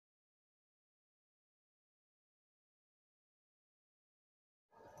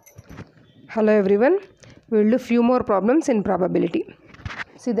Hello everyone, we will do few more problems in probability.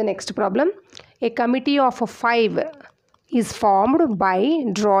 See the next problem. A committee of 5 is formed by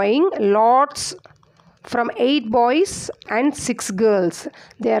drawing lots from 8 boys and 6 girls.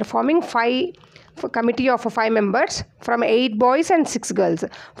 They are forming committee of 5 members from 8 boys and 6 girls.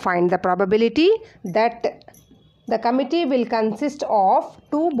 Find the probability that the committee will consist of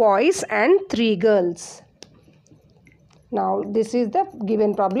 2 boys and 3 girls. Now this is the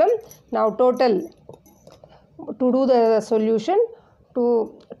given problem. Now to do the solution,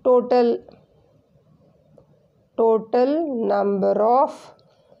 to total number of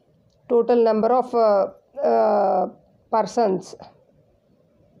persons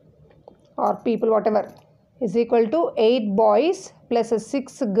or people, whatever, is equal to 8 boys plus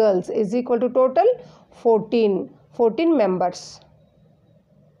 6 girls is equal to total 14 members.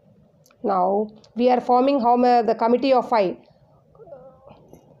 Now we are forming the committee of 5.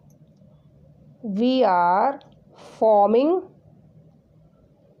 We are forming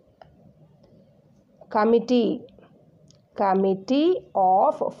committee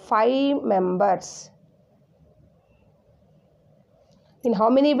of 5 members. In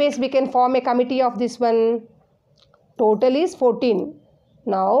how many ways we can form a committee of this one? Total is 14.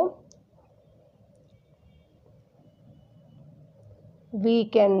 Now we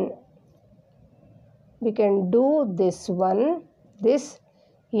can do this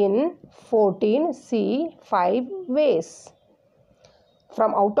in 5 ways.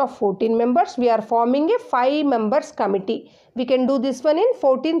 From out of 14 members, we are forming a 5 members committee. We can do this one in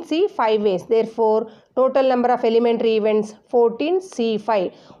 5 ways. Therefore, total number of elementary events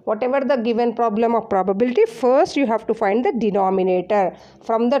 5. Whatever the given problem of probability, first you have to find the denominator.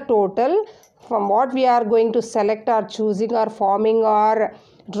 From the total, from what we are going to select or choosing or forming or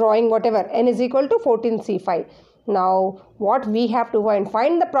drawing, whatever, n is equal to 14C5. Now what we have to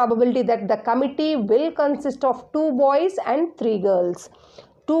find the probability that the committee will consist of 2 boys and 3 girls.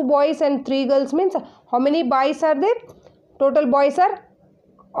 2 boys and 3 girls means how many boys are there? Total boys are,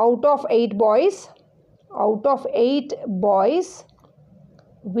 out of 8 boys,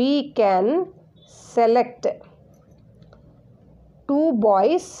 we can select 2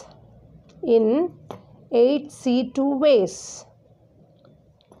 boys in 8C2 ways,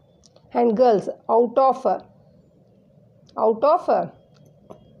 and girls out of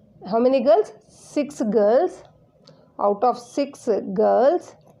how many girls? 6 girls. Out of 6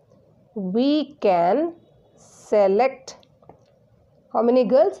 girls, we can select how many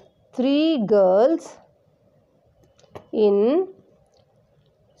girls? 3 girls in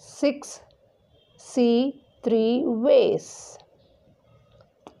 6C3 ways.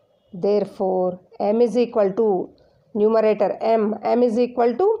 Therefore, m is equal to, numerator m is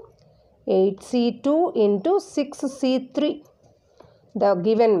equal to 8C2 into 6C3. The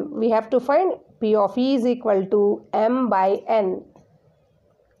given, we have to find P of E is equal to m by n.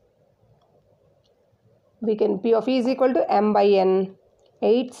 We can, P of E is equal to m by n.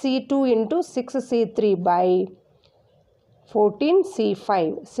 8C2 into 6C3 by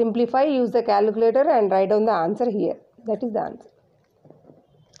 14C5. Simplify, use the calculator and write down the answer here. That is the answer.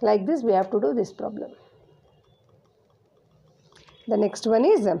 Like this we have to do this problem. The next one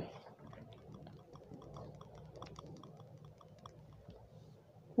is,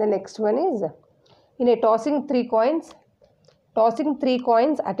 in a tossing 3 coins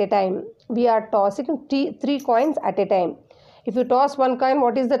at a time. We are tossing 3 coins at a time. If you toss 1 coin,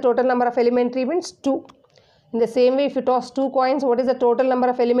 what is the total number of elementary events? 2. In the same way, if you toss 2 coins, what is the total number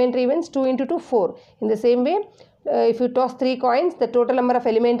of elementary events? 2 into 2, 4. In the same way, if you toss 3 coins, the total number of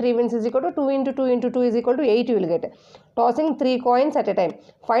elementary events is equal to 2 into 2 into 2 is equal to 8 you will get. Tossing 3 coins at a time.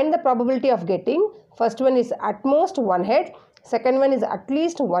 Find the probability of getting. First one is at most 1 head. Second one is at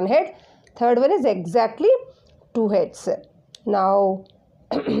least 1 head. Third one is exactly 2 heads. Now,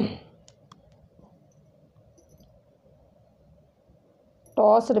 we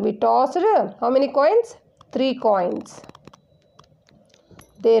tossed how many coins? 3 coins.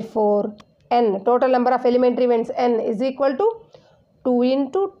 Therefore, n, total number of elementary events, n is equal to 2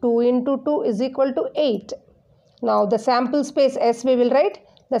 into 2 into 2 is equal to 8. Now, the sample space S we will write.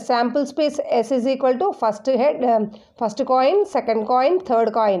 The sample space S is equal to first coin, second coin,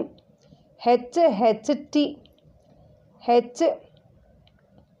 third coin. H, T, H, T, H,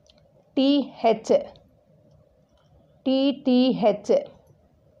 T, T, H,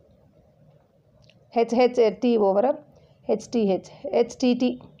 H, H, T over H, T, H, H, T,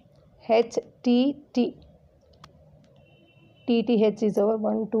 T, H, T, T, T, T, H is over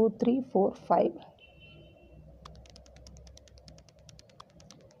 1, 2, 3, 4, 5.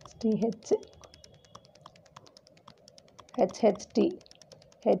 TH, HHT,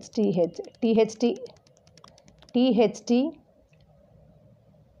 HTH, THT, THT,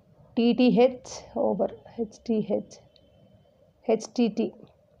 TTH over HTH, HTT.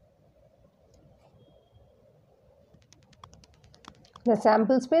 The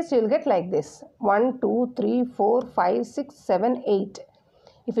sample space you will get like this: 1, 2, 3, 4, 5, 6, 7, 8.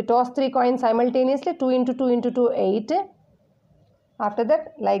 If you toss 3 coins simultaneously, 2 into 2 into 2, 8. After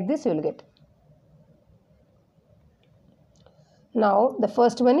that, like this you will get. Now the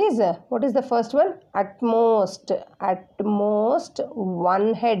first one is, what is the first one? At most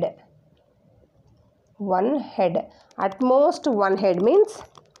one head. One head. At most one head means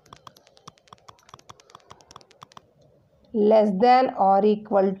less than or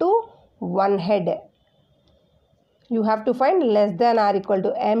equal to one head. You have to find less than or equal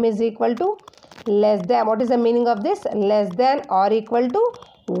to. M is equal to less than. What is the meaning of this? Less than or equal to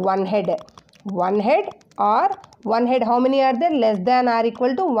one head. One head or one head. How many are there? Less than or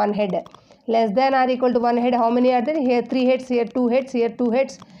equal to one head. Less than or equal to one head. How many are there? Here 3 heads, here 2 heads, here 2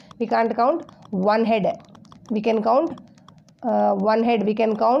 heads. We can't count one head. We can count one head. We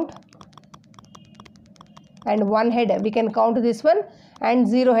can count, and one head we can count this one, and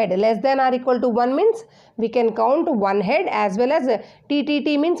 0 head. Less than or equal to 1 means we can count one head, as well as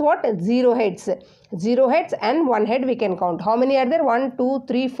TTT means what? 0 heads. 0 heads and 1 head we can count. How many are there? 1, 2,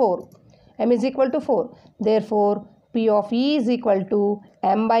 3, 4. M is equal to 4. Therefore, P of E is equal to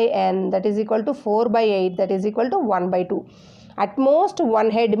M by N, that is equal to 4 by 8, that is equal to 1 by 2. At most one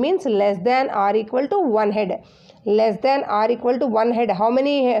head means less than or equal to one head. Less than or equal to one head. How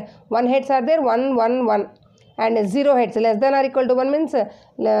many one heads are there? 1, 1, 1. And 0 heads. Less than or equal to 1 means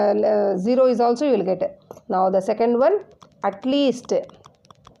 0 is also you will get. Now the second one, at least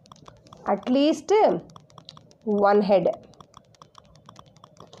one head.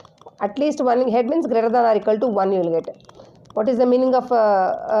 At least one head means greater than or equal to 1 you will get. What is the meaning of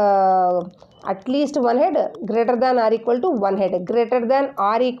at least one head? Greater than or equal to one head. Greater than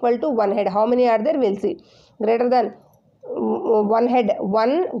or equal to one head. How many are there? We will see. Greater than one head.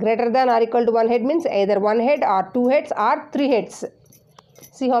 One greater than or equal to one head means either one head or 2 heads or 3 heads.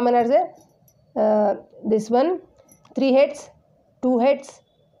 See how many are there? This one, 3 heads, 2 heads,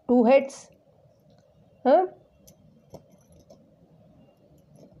 2 heads.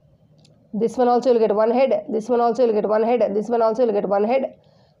 This one also will get one head. This one also will get one head. This one also will get one head.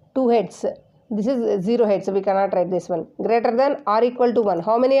 2 heads. This is 0 heads, so we cannot write this one. Greater than or equal to 1.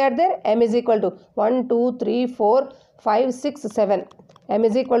 How many are there? M is equal to 1, 2, 3, 4, 5, 6, 7. M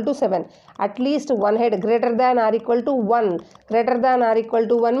is equal to 7. At least one head greater than or equal to 1. Greater than or equal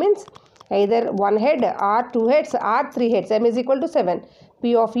to 1 means either one head or 2 heads or 3 heads. M is equal to 7.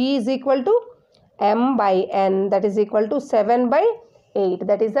 P of E is equal to M by N, that is equal to 7 by 8.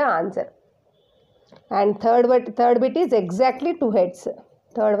 That is the answer. And third bit is exactly 2 heads.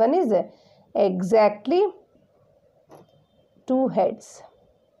 Third one is exactly 2 heads.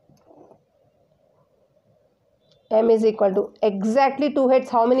 M is equal to exactly 2 heads.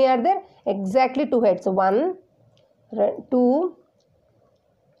 How many are there? Exactly 2 heads. 1, 2,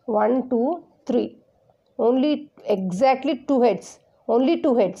 1, 2, 3. Only exactly 2 heads. Only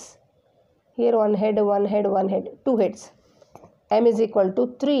 2 heads. Here one head, one head, one head. 2 heads. M is equal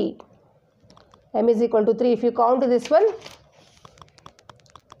to 3. M is equal to 3. If you count this one,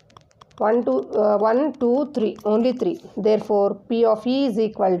 1, 2, 3. Only 3. Therefore, P of E is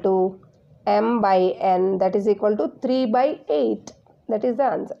equal to M by N, that is equal to 3 by 8. That is the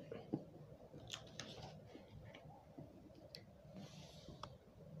answer.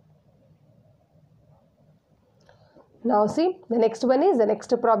 Now see, the next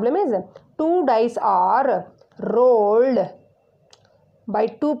problem is 2 dice are rolled by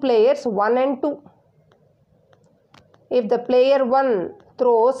 2 players 1 and 2. If the player 1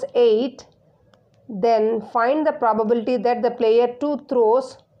 throws 8, then find the probability that the player 2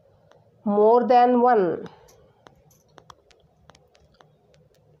 throws more than 1.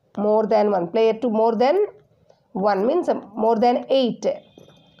 More than 1. Player 2 more than 1 means more than 8.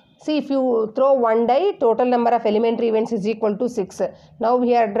 See, if you throw 1 die, total number of elementary events is equal to 6. Now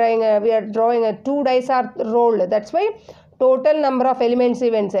we are drawing a 2 dice are rolled. That's why total number of elements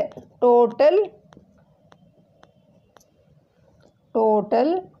events. Total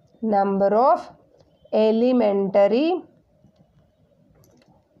number of elementary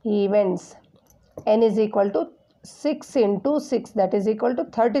events. N is equal to 6 into 6, that is equal to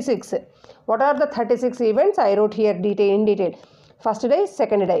 36. What are the 36 events? I wrote here in detail. First die,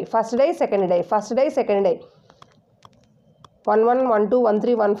 second die, first die, second die, first die, second die. 1, 1, 1, 2, 1,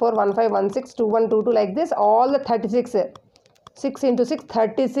 3, 1, 4, 1, 5, 1, 6, 2, 1, 2, 2 like this. All the 36. 6 into 6,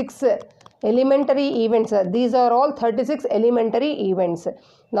 36 elementary events. These are all 36 elementary events.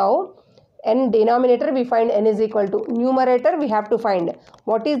 Now n denominator we find n is equal to, numerator we have to find.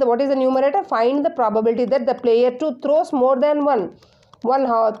 What is the numerator? Find the probability that the player 2 throws more than one.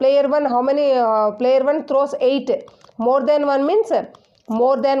 Player 1, how many? Player 1 throws 8. More than 1 means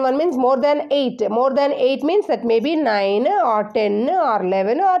more than 1 means more than 8. More than 8 means that maybe 9 or 10 or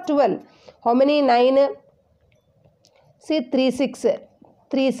 11 or 12. How many 9? See 3 6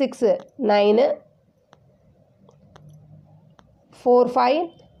 9, 4 5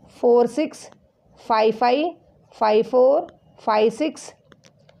 4 6 5 5 5 4 5 6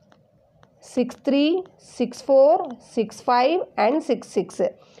 6 3 6 4 6 5 and 6 6.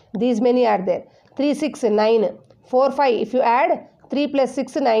 These many are there. 3 6 9, 4 5 if you add 3 plus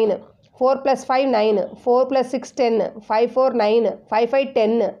 6 9, 4 plus 5 9, 4 plus 6 10, 5 4 9, 5 5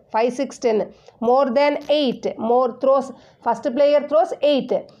 10, 5 6 10. More than 8. More throws. First player throws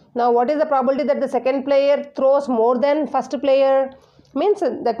 8. Now what is the probability that the second player throws more than first player?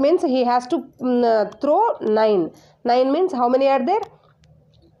 That means he has to throw 9. 9 means how many are there?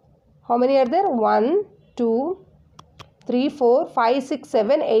 How many are there? 1 2 3 4 5 6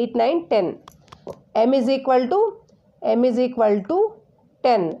 7 8 9 10. M is equal to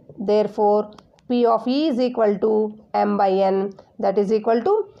 10. Therefore P of E is equal to M by N, that is equal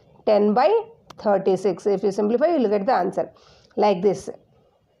to 10 by 36. If you simplify, you will get the answer like this.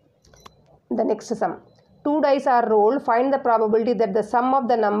 The next sum. 2 dice are rolled. Find the probability that the sum of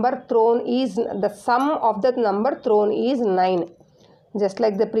the number thrown is 9. Just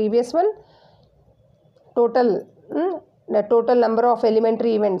like the previous one. The total number of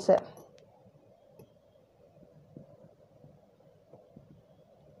elementary events.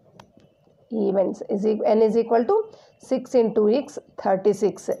 N is equal to 6 into x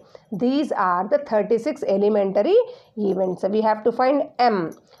 36. These are the 36 elementary events. We have to find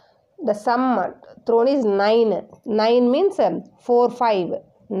M. The sum thrown is 9. 9 means 4 5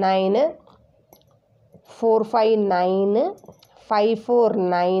 9, 4 5 9, 5 4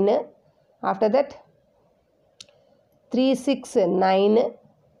 9. After that 3 6 9,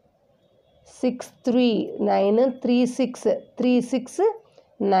 6 3 9, 3 6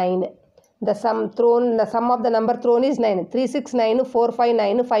 9. The sum of the number thrown is 9. 3 6 9, 4 5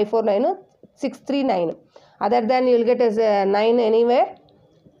 9, 5 4 9, 6 3 9. Other than you will get as 9 anywhere.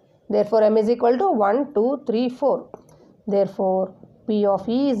 Therefore M is equal to 1 2 3 4. Therefore P of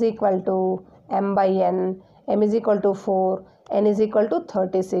E is equal to M by N. M is equal to 4. N is equal to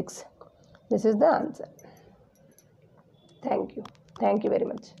 36. This is the answer. Thank you. Thank you very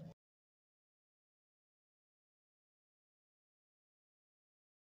much.